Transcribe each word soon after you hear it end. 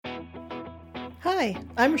Hi,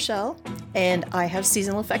 I'm Rochelle, and I have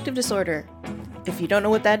seasonal affective disorder. If you don't know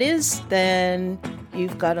what that is, then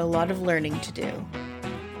you've got a lot of learning to do.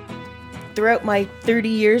 Throughout my 30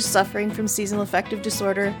 years suffering from seasonal affective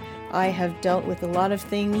disorder, I have dealt with a lot of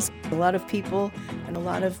things, a lot of people, and a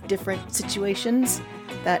lot of different situations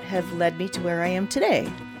that have led me to where I am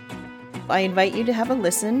today. I invite you to have a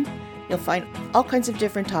listen. You'll find all kinds of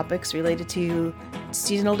different topics related to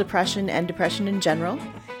seasonal depression and depression in general.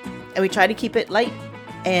 And we try to keep it light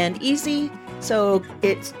and easy, so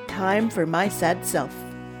it's time for my sad self.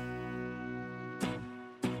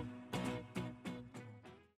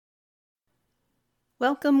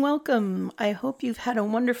 Welcome. I hope you've had a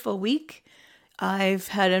wonderful week. I've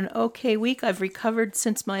had an okay week. I've recovered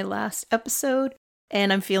since my last episode,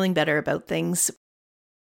 and I'm feeling better about things.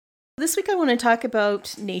 This week I want to talk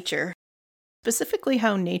about nature, specifically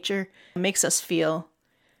how nature makes us feel.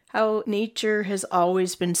 How nature has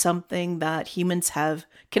always been something that humans have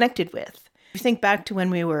connected with. If you think back to when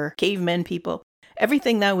we were cavemen people,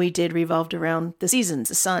 everything that we did revolved around the seasons,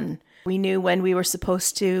 the sun. We knew when we were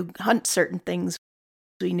supposed to hunt certain things.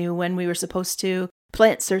 We knew when we were supposed to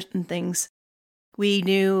plant certain things. We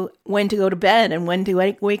knew when to go to bed and when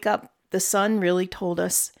to wake up. The sun really told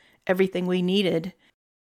us everything we needed.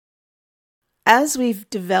 As we've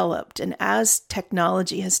developed and as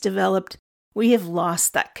technology has developed, we have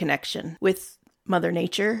lost that connection with Mother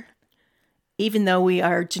Nature, even though we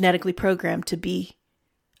are genetically programmed to be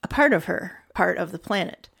a part of her, part of the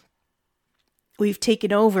planet. We've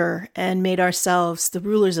taken over and made ourselves the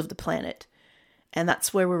rulers of the planet, and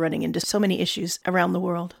that's where we're running into so many issues around the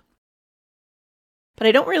world. But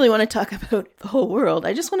I don't really want to talk about the whole world.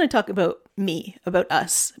 I just want to talk about me, about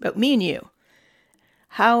us, about me and you.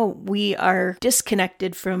 How we are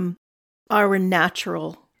disconnected from our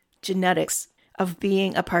natural genetics of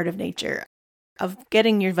being a part of nature, of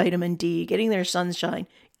getting your vitamin D, getting their sunshine,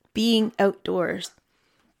 being outdoors.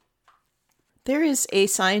 There is a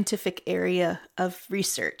scientific area of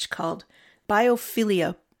research called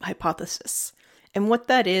biophilia hypothesis. And what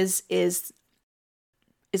that is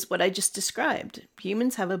what I just described.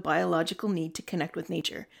 Humans have a biological need to connect with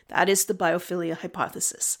nature. That is the biophilia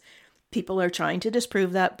hypothesis. People are trying to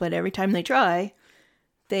disprove that, but every time they try,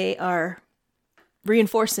 they are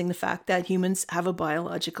reinforcing the fact that humans have a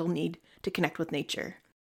biological need to connect with nature.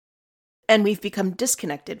 And we've become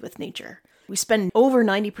disconnected with nature. We spend over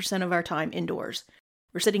 90% of our time indoors.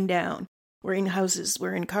 We're sitting down. We're in houses.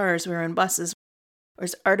 We're in cars. We're on buses.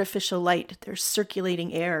 There's artificial light. There's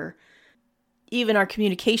circulating air. Even our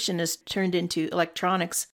communication is turned into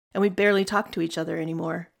electronics, and we barely talk to each other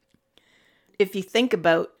anymore. If you think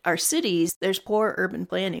about our cities, there's poor urban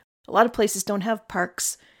planning. A lot of places don't have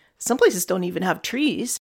parks. Some places don't even have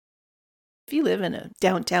trees. If you live in a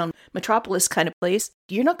downtown metropolis kind of place,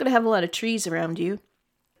 you're not going to have a lot of trees around you.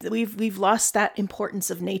 We've lost that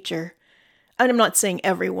importance of nature. And I'm not saying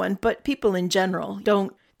everyone, but people in general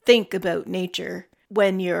don't think about nature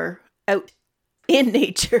when you're out in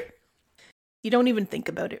nature. You don't even think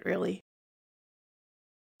about it, really.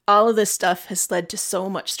 All of this stuff has led to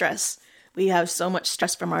so much stress. We have so much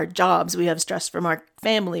stress from our jobs. We have stress from our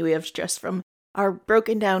family. We have stress from our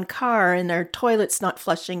broken down car and our toilet's not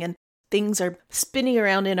flushing, and things are spinning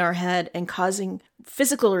around in our head and causing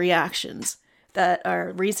physical reactions that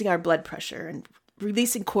are raising our blood pressure and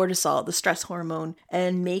releasing cortisol, the stress hormone,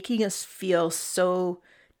 and making us feel so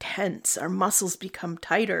tense. Our muscles become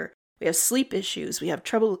tighter. We have sleep issues. We have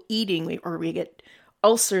trouble eating, or we get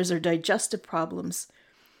ulcers or digestive problems.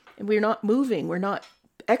 And we're not moving. We're not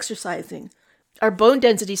exercising. Our bone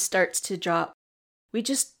density starts to drop. We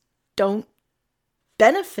just don't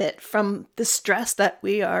benefit from the stress that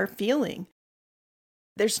we are feeling.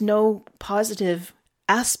 There's no positive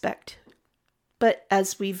aspect. But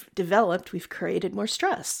as we've developed, we've created more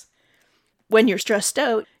stress. When you're stressed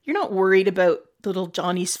out, you're not worried about little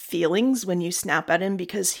Johnny's feelings when you snap at him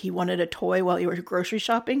because he wanted a toy while you were grocery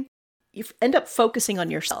shopping. You end up focusing on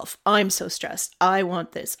yourself. I'm so stressed. I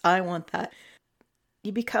want this. I want that.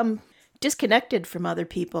 You become disconnected from other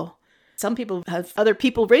people. Some people have other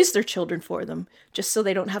people raise their children for them just so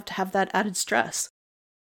they don't have to have that added stress.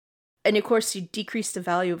 And of course, you decrease the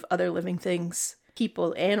value of other living things,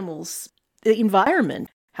 people, animals, the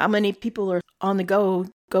environment. How many people are on the go,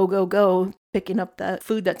 picking up the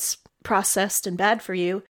food that's processed and bad for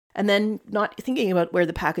you, and then not thinking about where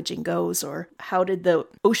the packaging goes or how did the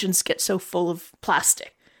oceans get so full of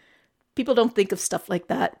plastic. People don't think of stuff like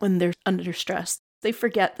that when they're under stress. They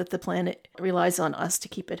forget that the planet relies on us to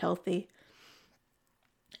keep it healthy.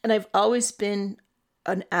 And I've always been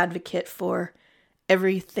an advocate for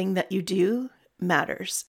everything that you do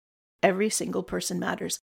matters. Every single person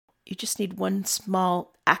matters. You just need one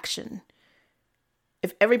small action.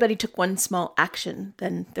 If everybody took one small action,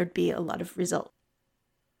 then there'd be a lot of result.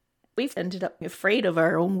 We've ended up afraid of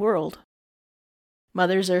our own world.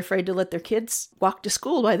 Mothers are afraid to let their kids walk to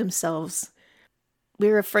school by themselves.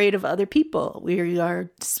 We're afraid of other people. We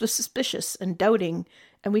are suspicious and doubting,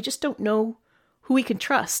 and we just don't know who we can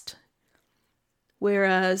trust.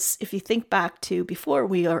 Whereas if you think back to before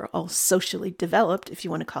we are all socially developed, if you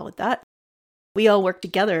want to call it that, we all worked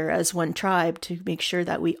together as one tribe to make sure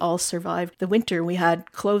that we all survived the winter. We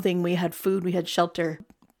had clothing, we had food, we had shelter.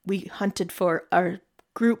 We hunted for our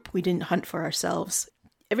group. We didn't hunt for ourselves.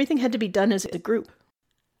 Everything had to be done as a group.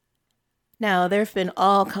 Now, there have been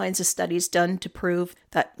all kinds of studies done to prove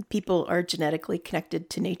that people are genetically connected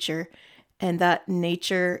to nature and that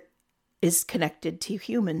nature is connected to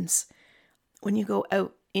humans. When you go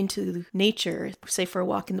out into nature, say for a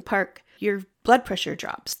walk in the park, your blood pressure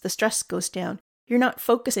drops, the stress goes down. You're not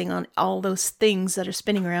focusing on all those things that are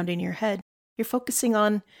spinning around in your head. You're focusing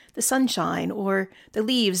on the sunshine or the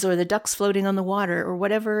leaves or the ducks floating on the water or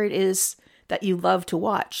whatever it is that you love to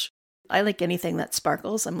watch. I like anything that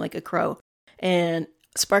sparkles. I'm like a crow. And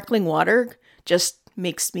sparkling water just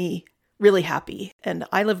makes me really happy. And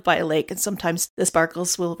I live by a lake, and sometimes the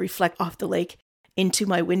sparkles will reflect off the lake into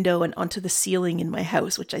my window and onto the ceiling in my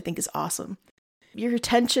house, which I think is awesome. Your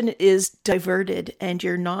attention is diverted and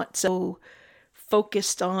you're not so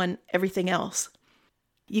focused on everything else.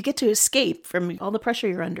 You get to escape from all the pressure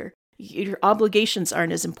you're under. Your obligations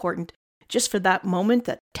aren't as important. Just for that moment,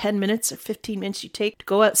 that 10 minutes or 15 minutes you take to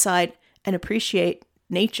go outside and appreciate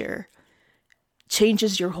nature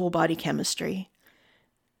changes your whole body chemistry.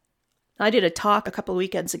 I did a talk a couple of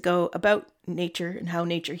weekends ago about nature and how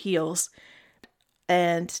nature heals.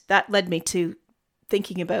 And that led me to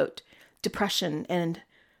thinking about depression and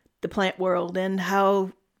the plant world and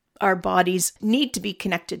how our bodies need to be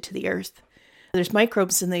connected to the earth. There's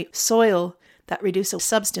microbes in the soil that reduce a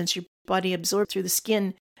substance your body absorbs through the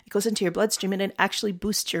skin. It goes into your bloodstream and it actually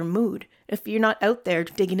boosts your mood. If you're not out there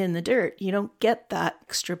digging in the dirt, you don't get that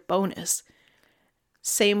extra bonus.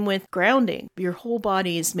 Same with grounding. Your whole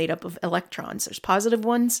body is made up of electrons. There's positive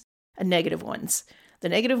ones and negative ones. The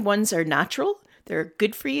negative ones are natural. They're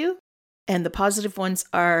good for you. And the positive ones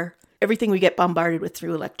are everything we get bombarded with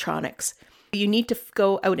through electronics. You need to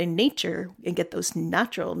go out in nature and get those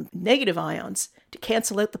natural negative ions to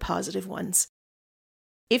cancel out the positive ones.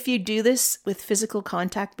 If you do this with physical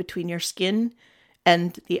contact between your skin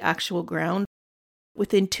and the actual ground,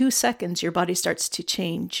 within 2 seconds, your body starts to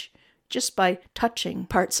change just by touching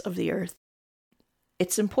parts of the earth.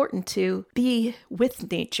 It's important to be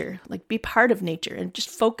with nature, like be part of nature and just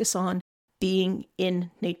focus on being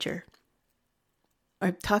in nature.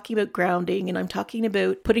 I'm talking about grounding and I'm talking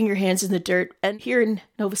about putting your hands in the dirt. And here in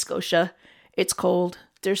Nova Scotia, it's cold.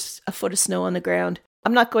 There's a foot of snow on the ground.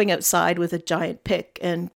 I'm not going outside with a giant pick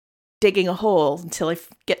and digging a hole until I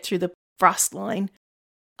get through the frost line.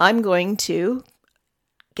 I'm going to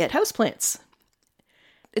get houseplants.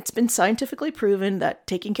 It's been scientifically proven that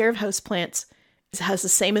taking care of houseplants has the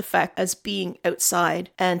same effect as being outside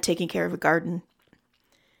and taking care of a garden.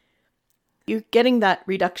 You're getting that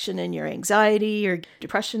reduction in your anxiety, your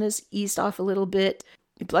depression is eased off a little bit,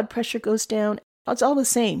 your blood pressure goes down. It's all the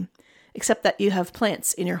same, except that you have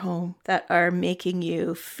plants in your home that are making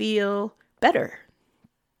you feel better.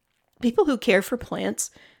 People who care for plants,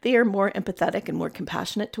 they are more empathetic and more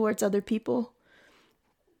compassionate towards other people.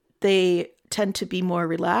 They tend to be more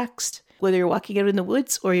relaxed, whether you're walking out in the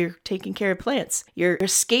woods or you're taking care of plants. You're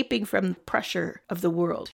escaping from the pressure of the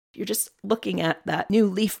world. You're just looking at that new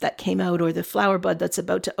leaf that came out or the flower bud that's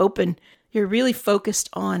about to open. You're really focused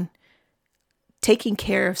on taking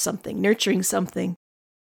care of something, nurturing something.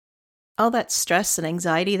 All that stress and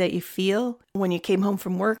anxiety that you feel when you came home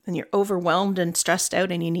from work and you're overwhelmed and stressed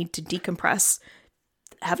out and you need to decompress,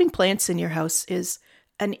 having plants in your house is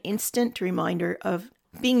an instant reminder of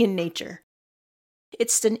being in nature.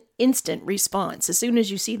 It's an instant response. As soon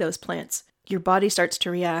as you see those plants, your body starts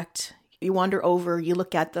to react. You wander over, you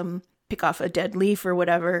look at them, pick off a dead leaf or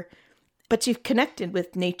whatever, but you've connected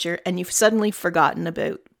with nature and you've suddenly forgotten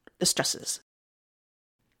about the stresses.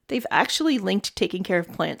 They've actually linked taking care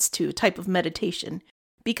of plants to a type of meditation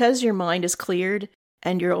because your mind is cleared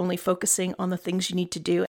and you're only focusing on the things you need to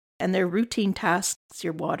do. And they're routine tasks.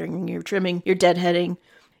 You're watering, you're trimming, you're deadheading.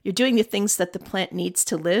 You're doing the things that the plant needs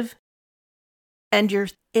to live. And you're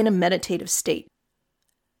in a meditative state.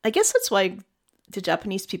 I guess that's why the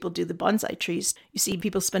Japanese people do the bonsai trees. You see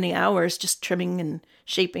people spending hours just trimming and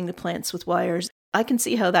shaping the plants with wires. I can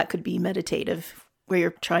see how that could be meditative, where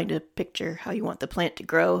you're trying to picture how you want the plant to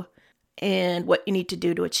grow. and what you need to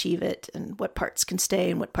do to achieve it, and what parts can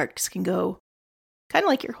stay and what parts can go. Kind of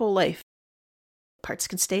like your whole life. Parts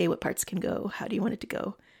can stay, what parts can go. How do you want it to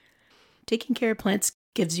go? Taking care of plants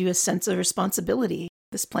gives you a sense of responsibility.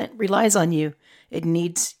 This plant relies on you. It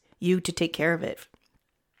needs you to take care of it.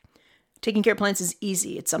 Taking care of plants is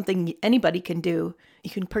easy. It's something anybody can do.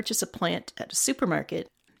 You can purchase a plant at a supermarket.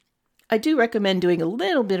 I do recommend doing a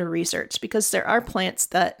little bit of research because there are plants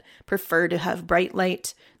that prefer to have bright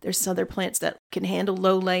light. There's other plants that can handle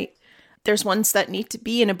low light. There's ones that need to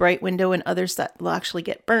be in a bright window and others that will actually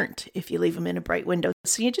get burnt if you leave them in a bright window.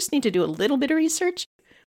 So you just need to do a little bit of research.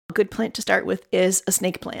 A good plant to start with is a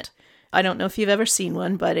snake plant. I don't know if you've ever seen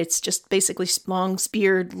one, but it's just basically long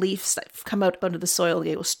speared leaves that come out of the soil.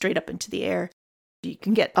 They go straight up into the air. You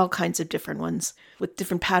can get all kinds of different ones with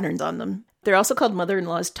different patterns on them. They're also called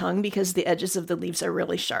mother-in-law's tongue because the edges of the leaves are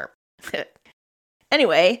really sharp.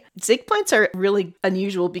 Anyway, snake plants are really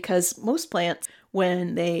unusual because most plants,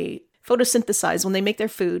 when they photosynthesize, when they make their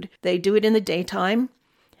food, they do it in the daytime,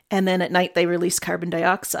 and then at night they release carbon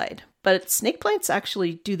dioxide. But snake plants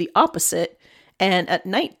actually do the opposite, and at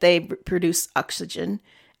night they produce oxygen,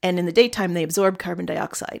 and in the daytime they absorb carbon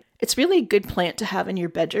dioxide. It's really a good plant to have in your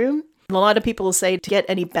bedroom. A lot of people will say to get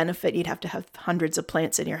any benefit, you'd have to have hundreds of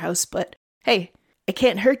plants in your house, but hey, it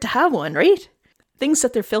can't hurt to have one, right? Things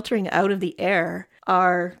that they're filtering out of the air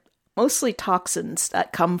are mostly toxins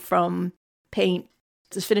that come from paint,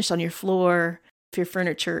 the finish on your floor. If your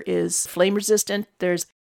furniture is flame resistant, there's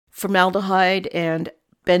formaldehyde and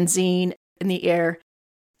benzene in the air.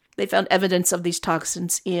 They found evidence of these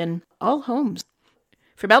toxins in all homes.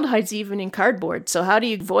 Formaldehyde's even in cardboard, so how do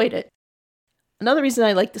you avoid it? Another reason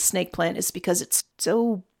I like the snake plant is because it's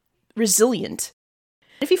so resilient.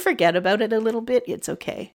 If you forget about it a little bit, it's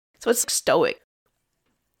okay. So it's stoic.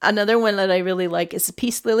 Another one that I really like is the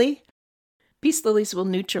peace lily. Peace lilies will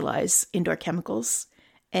neutralize indoor chemicals,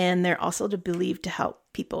 and they're also believed to help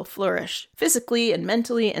people flourish physically and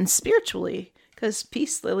mentally and spiritually, because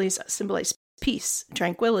peace lilies symbolize peace,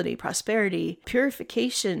 tranquility, prosperity,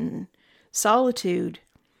 purification, solitude.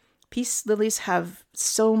 Peace lilies have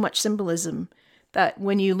so much symbolism that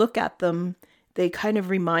when you look at them, they kind of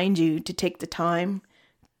remind you to take the time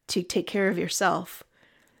to take care of yourself.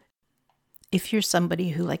 If you're somebody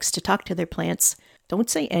who likes to talk to their plants, don't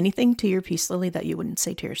say anything to your peace lily that you wouldn't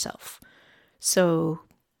say to yourself. So,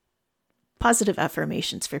 positive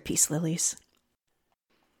affirmations for peace lilies.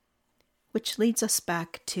 Which leads us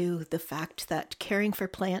back to the fact that caring for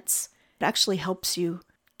plants actually helps you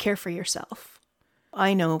care for yourself.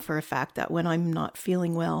 I know for a fact that when I'm not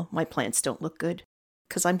feeling well, my plants don't look good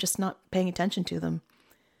because I'm just not paying attention to them.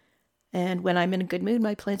 And when I'm in a good mood,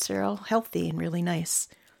 my plants are all healthy and really nice.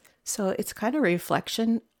 So it's kind of a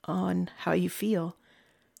reflection on how you feel.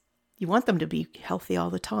 You want them to be healthy all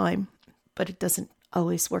the time, but it doesn't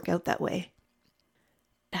always work out that way.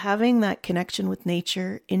 Having that connection with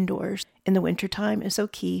nature indoors in the wintertime is so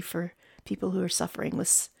key for people who are suffering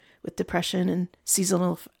with depression and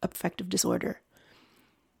seasonal affective disorder.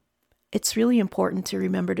 It's really important to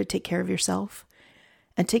remember to take care of yourself.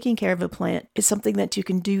 And taking care of a plant is something that you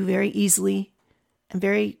can do very easily and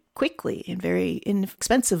very quickly and very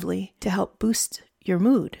inexpensively to help boost your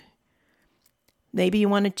mood. Maybe you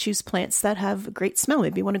want to choose plants that have a great smell.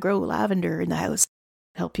 Maybe you want to grow lavender in the house,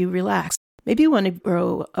 help you relax. Maybe you want to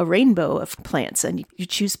grow a rainbow of plants and you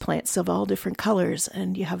choose plants of all different colors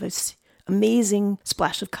and you have this amazing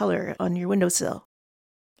splash of color on your windowsill.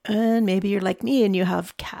 And maybe you're like me and you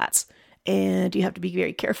have cats and you have to be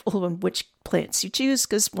very careful on which plants you choose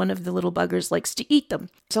because one of the little buggers likes to eat them.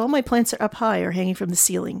 So all my plants are up high or hanging from the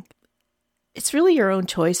ceiling. It's really your own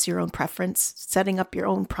choice, your own preference, setting up your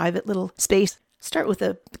own private little space. Start with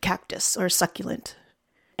a cactus or a succulent.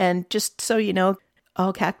 And just so you know,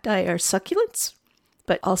 all cacti are succulents,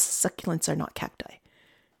 but all succulents are not cacti.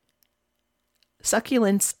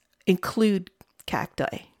 Succulents include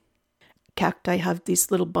cacti. Cacti have these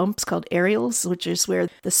little bumps called areoles, which is where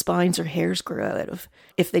the spines or hairs grow out of.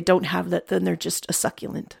 If they don't have that, then they're just a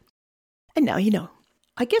succulent. And now you know.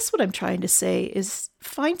 I guess what I'm trying to say is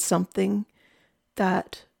find something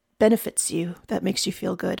that benefits you, that makes you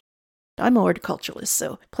feel good. I'm a horticulturalist,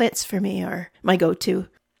 so plants for me are my go-to.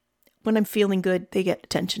 When I'm feeling good, they get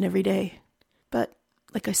attention every day. But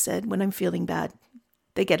like I said, when I'm feeling bad,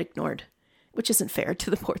 they get ignored, which isn't fair to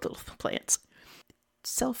the poor little plants.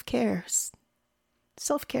 Self-care.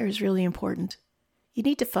 Self-care is really important. You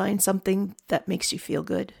need to find something that makes you feel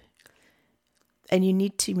good. And you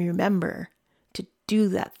need to remember to do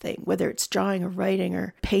that thing, whether it's drawing or writing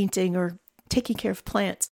or painting or taking care of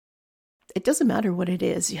plants. It doesn't matter what it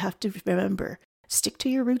is. You have to remember, stick to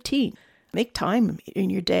your routine. Make time in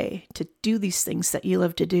your day to do these things that you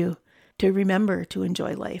love to do, to remember to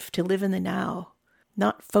enjoy life, to live in the now,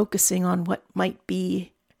 not focusing on what might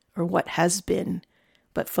be or what has been,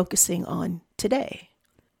 but focusing on today.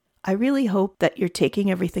 I really hope that you're taking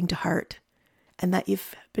everything to heart and that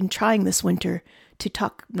you've been trying this winter to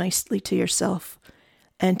talk nicely to yourself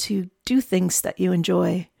and to do things that you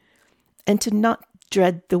enjoy and to not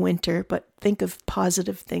dread the winter, but think of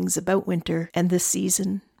positive things about winter and this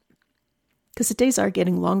season. Because the days are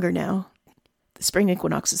getting longer now. The spring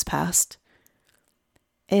equinox has passed.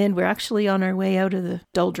 And we're actually on our way out of the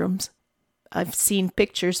doldrums. I've seen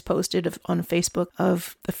pictures posted on Facebook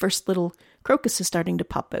of the first little crocuses starting to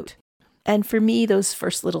pop out. And for me, those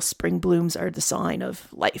first little spring blooms are the sign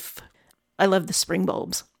of life. I love the spring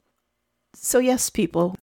bulbs. So yes,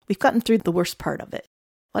 people, we've gotten through the worst part of it.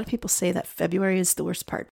 A lot of people say that February is the worst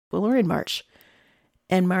part. Well, we're in March.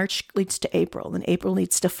 And March leads to April, and April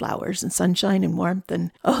leads to flowers and sunshine and warmth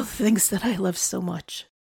and all the things that I love so much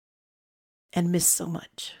and miss so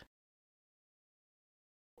much.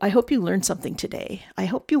 I hope you learned something today. I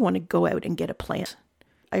hope you want to go out and get a plant.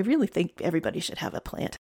 I really think everybody should have a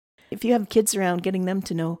plant. If you have kids around, getting them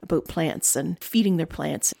to know about plants and feeding their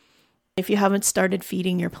plants. If you haven't started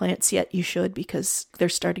feeding your plants yet, you should, because they're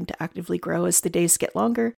starting to actively grow as the days get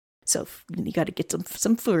longer. So you got to get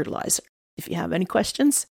some fertilizer. If you have any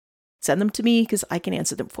questions, send them to me because I can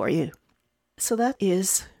answer them for you. So that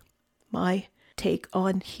is my take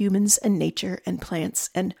on humans and nature and plants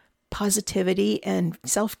and positivity and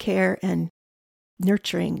self-care and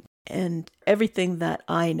nurturing and everything that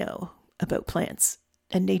I know about plants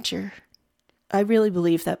and nature. I really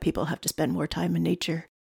believe that people have to spend more time in nature.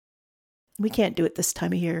 We can't do it this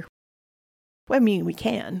time of year. Well, I mean, we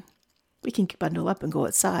can. We can bundle up and go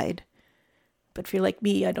outside. But if you're like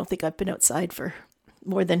me, I don't think I've been outside for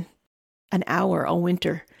more than an hour all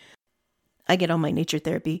winter. I get all my nature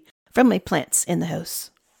therapy from my plants in the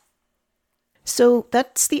house. So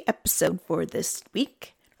that's the episode for this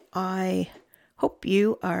week. I hope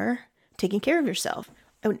you are taking care of yourself.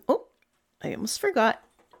 Oh, I almost forgot.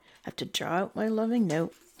 I have to draw out my loving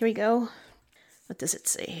note. Here we go. What does it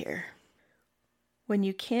say here? When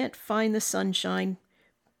you can't find the sunshine,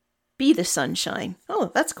 be the sunshine.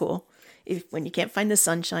 Oh, that's cool. When you can't find the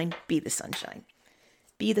sunshine, be the sunshine.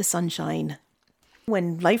 Be the sunshine.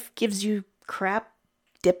 When life gives you crap,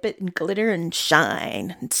 dip it in glitter and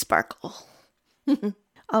shine and sparkle.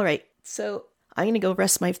 All right, so I'm going to go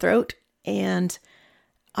rest my throat, and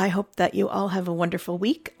I hope that you all have a wonderful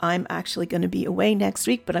week. I'm actually going to be away next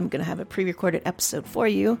week, but I'm going to have a pre-recorded episode for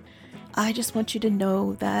you. I just want you to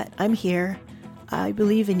know that I'm here. I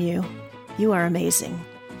believe in you. You are amazing.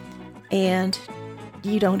 And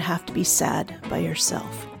you don't have to be sad by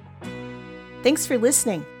yourself. Thanks for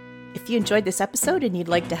listening. If you enjoyed this episode and you'd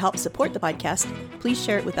like to help support the podcast, please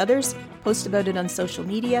share it with others, post about it on social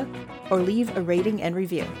media, or leave a rating and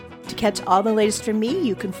review. To catch all the latest from me,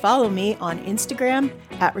 you can follow me on Instagram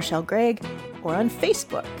 @RochelleGregg or on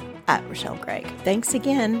Facebook @RochelleGregg. Thanks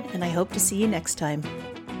again, and I hope to see you next time.